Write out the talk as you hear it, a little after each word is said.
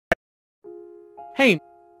Hey,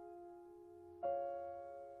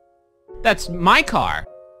 that's my car.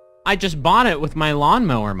 I just bought it with my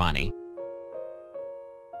lawnmower money.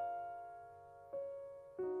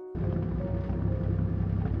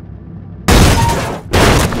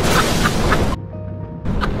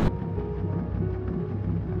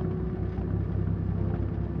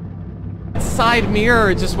 Side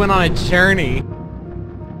mirror just went on a journey.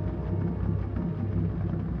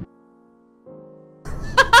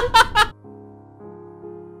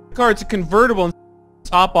 Car, it's a convertible, and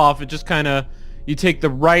top off, it just kind of, you take the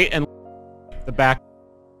right and the back.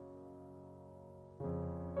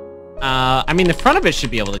 I mean, the front of it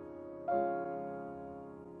should be able to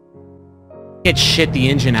get shit the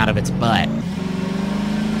engine out of its butt.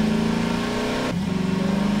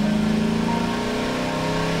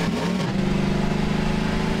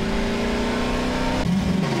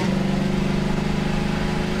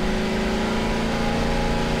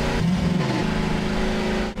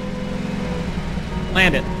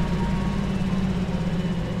 Land it.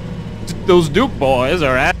 Those Duke boys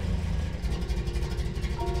are at...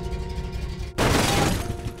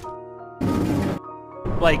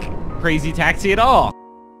 like, Crazy Taxi at all.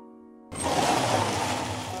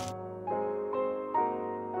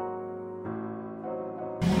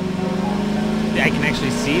 I can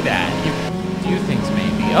actually see that. A few things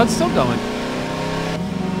maybe. Oh, it's still going.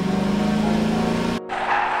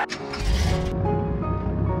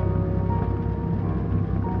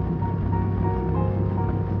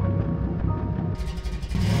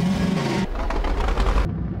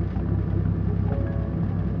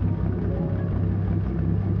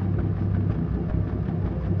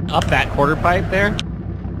 Up that quarter pipe there.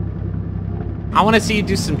 I want to see you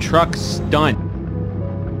do some truck stunt.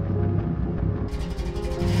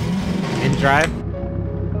 In drive.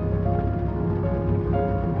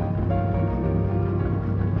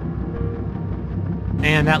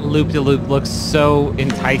 Man, that loop-de-loop looks so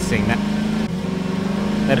enticing.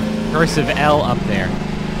 That cursive L up there.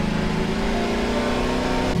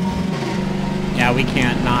 Yeah, we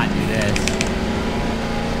can't not do this.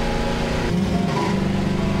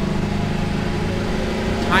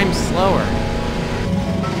 I'm slower.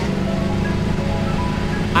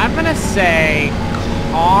 I'm gonna say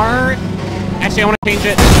car. Actually, I want to change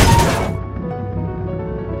it.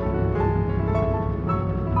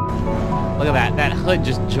 Look at that. That hood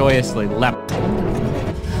just joyously leapt.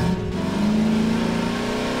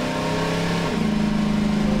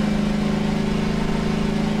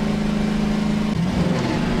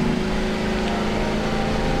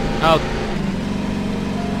 Oh.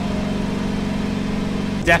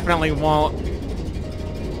 Definitely won't.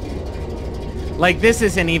 Like, this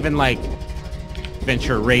isn't even like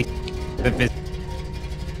adventure race.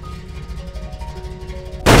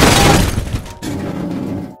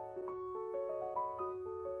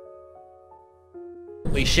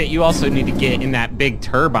 Holy shit, you also need to get in that big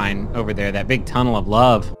turbine over there, that big tunnel of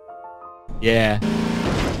love. Yeah.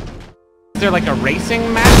 Is there like a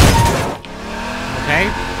racing map? Okay.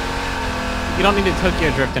 You don't need to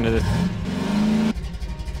Tokyo drift into this.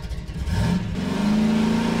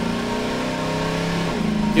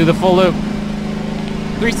 Do the full loop.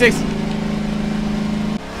 360.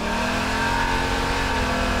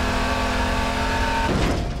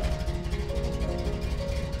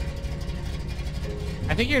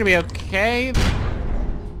 I think you're gonna be okay.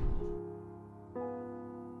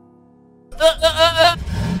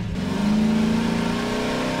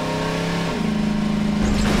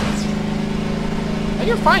 Oh,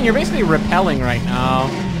 you're fine. You're basically repelling right now.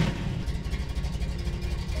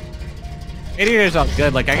 Radiator's all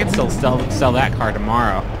good. Like, I could still sell that car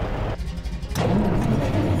tomorrow.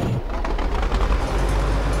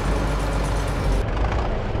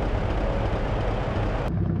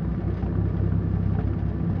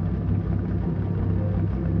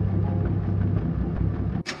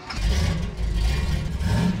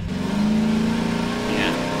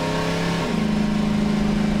 Yeah.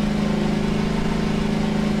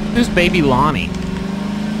 Who's baby Lonnie?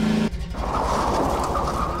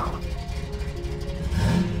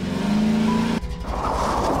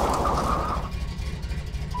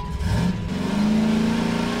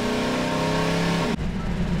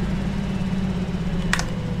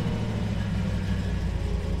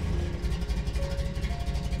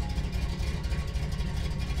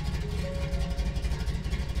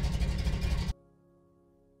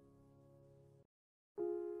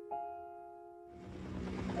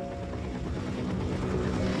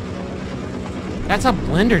 That's a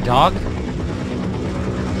blender, dog.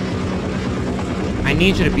 I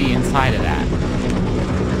need you to be inside of that.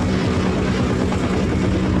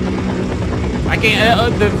 I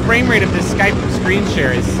can't. The frame rate of this Skype screen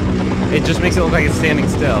share is. It just makes it look like it's standing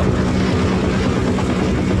still.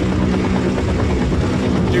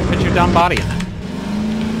 Put your dumb body in that.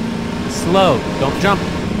 Slow. Don't jump.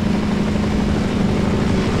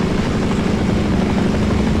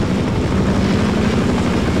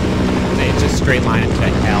 It's just straight line into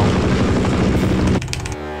hell.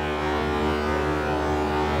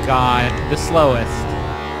 God, the slowest.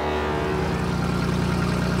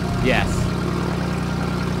 Yes.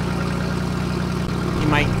 You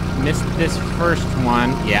might miss this first one.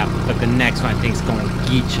 Yeah, but the next one I think is going to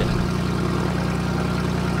get you.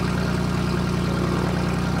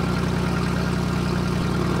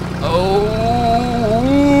 Oh!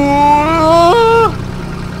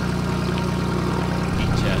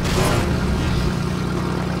 Get you.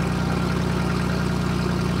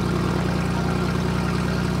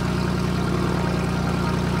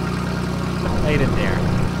 Played it there.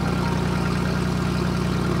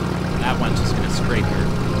 That one's just gonna scrape your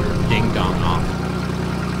ding dong off.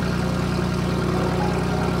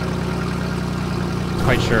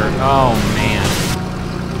 Quite sure. Oh man.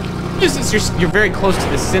 You're very close to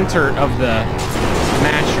the center of the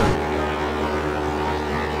masher.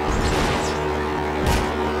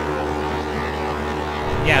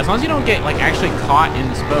 Yeah, as long as you don't get like actually caught in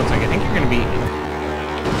the spokes, like I think you're gonna be.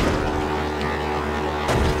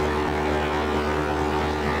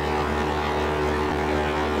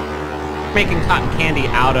 Making cotton candy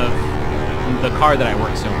out of the car that I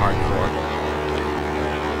worked so hard for.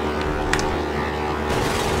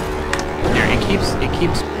 There, it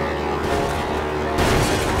keeps.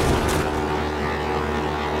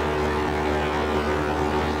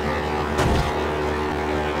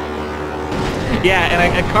 Yeah, and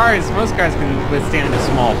most cars can withstand a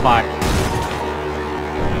small fire.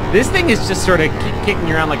 This thing is just sort of kicking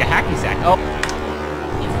you around like a hacky sack. Oh.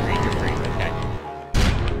 You're free, okay.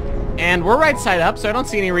 And we're right side up, so I don't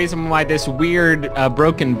see any reason why this weird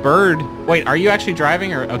broken bird... Wait, are you actually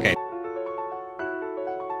driving or... Okay.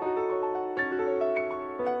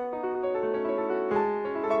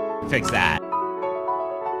 Fix that.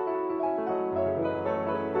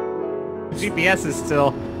 GPS is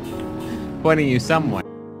still pointing you somewhere.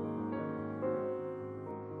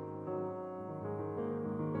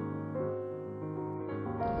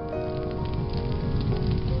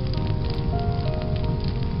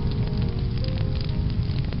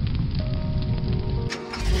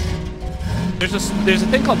 There's a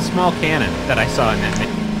thing called small cannon that I saw in that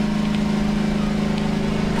menu.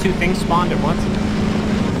 2 things spawned at once.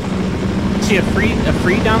 See a free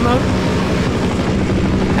download?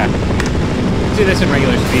 Okay. Do this in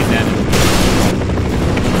regular speed then.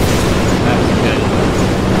 That was good.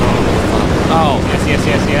 Oh, yes.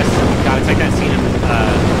 God, it's like that scene in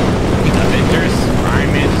Avengers where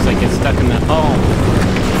Iron Man just like gets stuck in the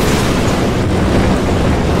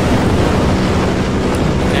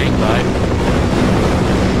Dang, bud.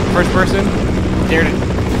 First person, dared it.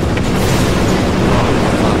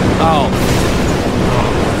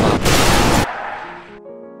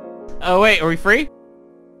 Oh, wait, are we free?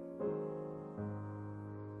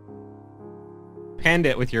 Penned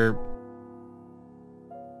it with your...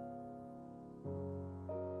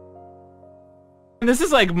 This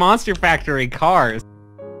is like Monster Factory cars.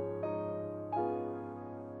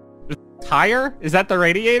 Tire? Is that the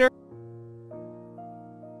radiator?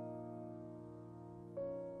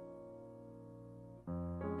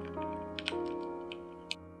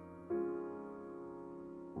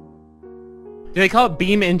 Do they call it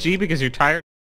BeamNG because your tire...